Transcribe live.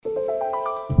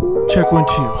Check 1,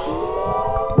 2.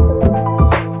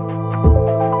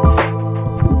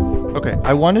 Okay,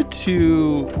 I wanted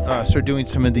to start doing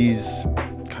some of these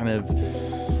kind of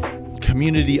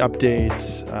community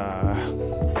updates,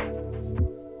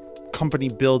 company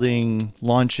building,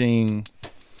 launching,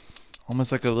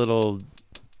 almost like a little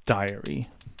diary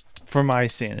for my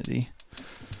sanity.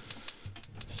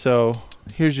 So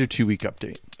here's your 2-week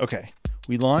update. Okay,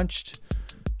 we launched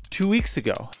 2 weeks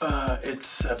ago.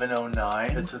 It's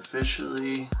 7:09. It's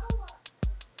officially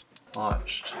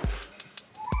launched.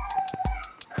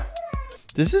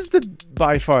 This is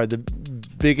by far the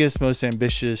biggest, most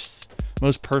ambitious,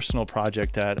 most personal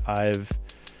project that I've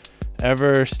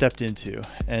ever stepped into.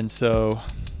 And so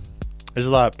there's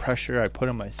a lot of pressure I put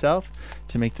on myself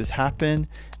to make this happen.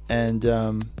 And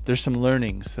there's some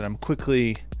learnings that I'm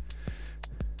quickly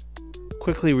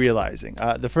realizing.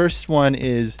 The first one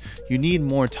is you need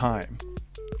more time.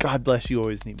 God bless you,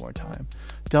 always need more time.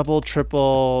 Double,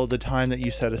 triple the time that you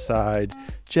set aside.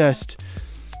 Just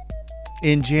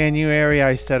in January,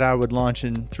 I said I would launch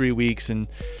in 3 weeks, and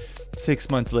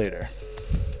 6 months later.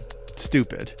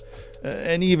 Stupid.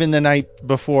 And even the night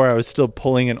before, I was still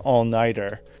pulling an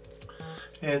all-nighter.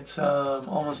 It's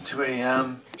almost 2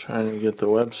 a.m. Trying to get the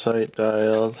website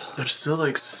dialed. There's still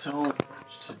like so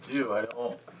much to do. I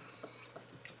don't...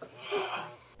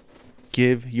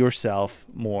 Give yourself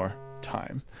more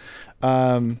time.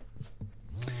 The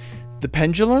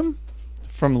pendulum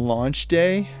from launch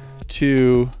day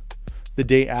to the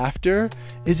day after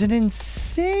is an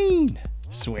insane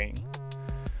swing.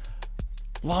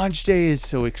 Launch day is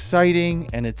so exciting,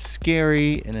 and it's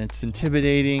scary, and it's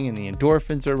intimidating, and the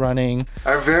endorphins are running.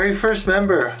 Our very first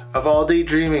member of All Day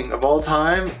Dreaming of all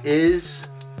time is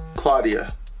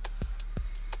Claudia.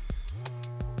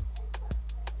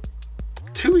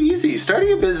 Too easy.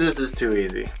 Starting a business is too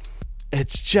easy.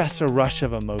 It's just a rush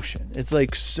of emotion. It's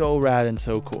like so rad and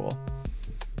so cool.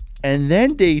 And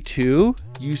then day 2,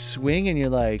 you swing and you're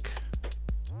like,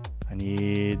 I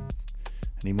need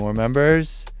more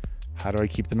members. How do I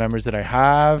keep the members that I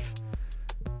have?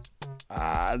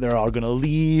 They're all going to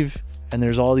leave. And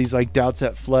there's all these like doubts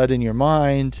that flood in your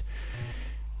mind.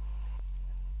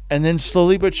 And then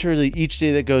slowly but surely, each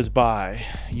day that goes by,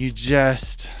 you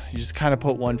just kind of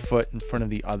put one foot in front of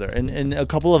the other. And a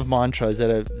couple of mantras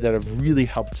that have really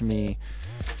helped me.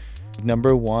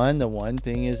 Number one, the one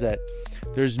thing is that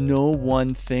there's no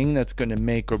one thing that's going to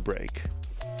make or break.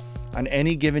 On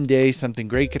any given day, something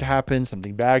great could happen,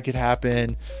 something bad could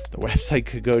happen. The website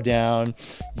could go down.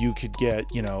 You could get,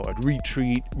 a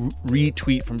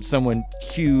retweet from someone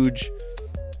huge.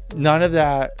 None of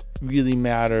that really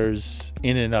matters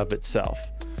in and of itself.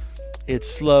 It's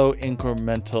slow,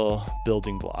 incremental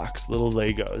building blocks, little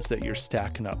Legos that you're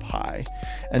stacking up high.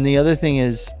 And the other thing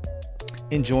is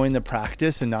enjoying the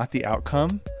practice and not the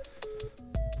outcome.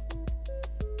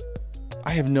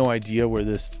 I have no idea where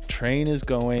this train is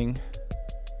going.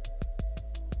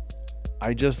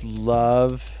 I just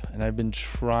love, and I've been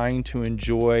trying to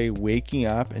enjoy waking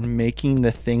up and making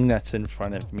the thing that's in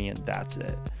front of me, and that's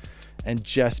it. And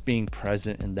just being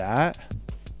present in that.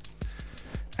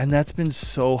 And that's been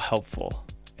so helpful.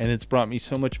 And it's brought me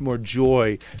so much more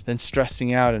joy than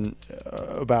stressing out and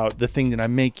about the thing that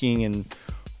I'm making and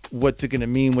what's it going to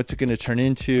mean, what's it going to turn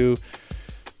into.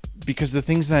 Because the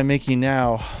things that I'm making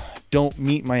now don't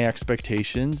meet my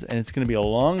expectations, and it's going to be a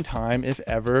long time, if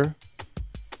ever,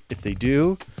 if they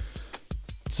do.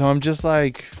 So I'm just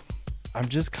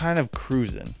kind of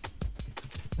cruising.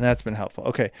 And that's been helpful.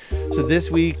 Okay, so this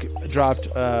week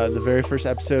dropped the very first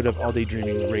episode of All Day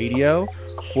Dreaming Radio.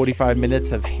 45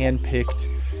 minutes of hand-picked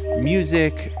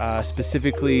music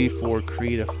specifically for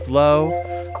Creative Flow.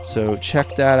 So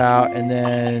check that out. And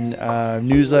then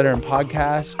newsletter and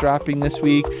podcast dropping this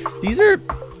week.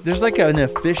 There's like an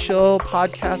official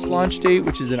podcast launch date,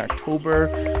 which is in October.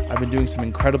 I've been doing some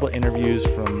incredible interviews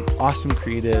from awesome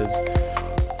creatives.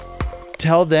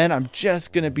 Till then, I'm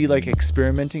just going to be like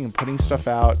experimenting and putting stuff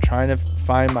out, trying to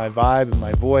find my vibe and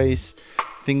my voice,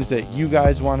 things that you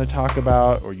guys want to talk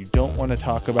about or you don't want to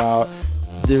talk about.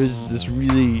 There's this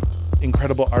really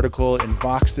incredible article in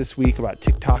Vox this week about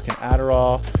TikTok and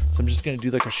Adderall. So I'm just going to do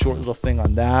like a short little thing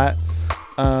on that.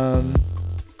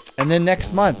 And then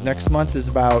next month is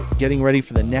about getting ready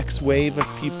for the next wave of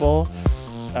people.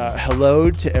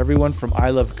 Hello to everyone from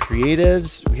I Love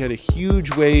Creatives. We had a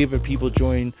huge wave of people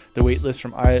join the waitlist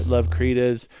from I Love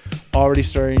Creatives, already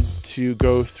starting to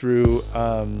go through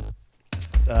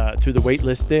the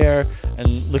waitlist there and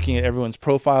looking at everyone's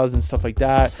profiles and stuff like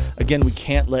that. Again, we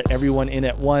can't let everyone in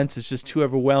at once. It's just too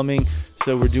overwhelming.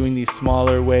 So we're doing these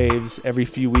smaller waves every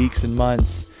few weeks and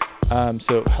months.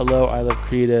 So hello, I Love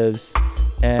Creatives.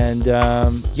 And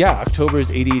October is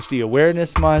ADHD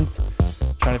Awareness Month.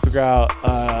 Trying to figure out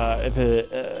if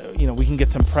we can get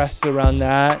some press around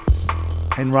that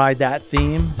and ride that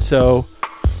theme. So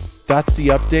that's the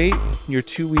update, your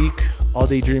 2-week All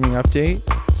Day Dreaming update.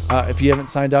 If you haven't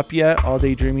signed up yet,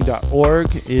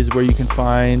 alldaydreaming.org is where you can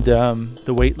find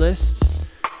the wait list.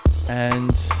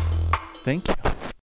 And thank you.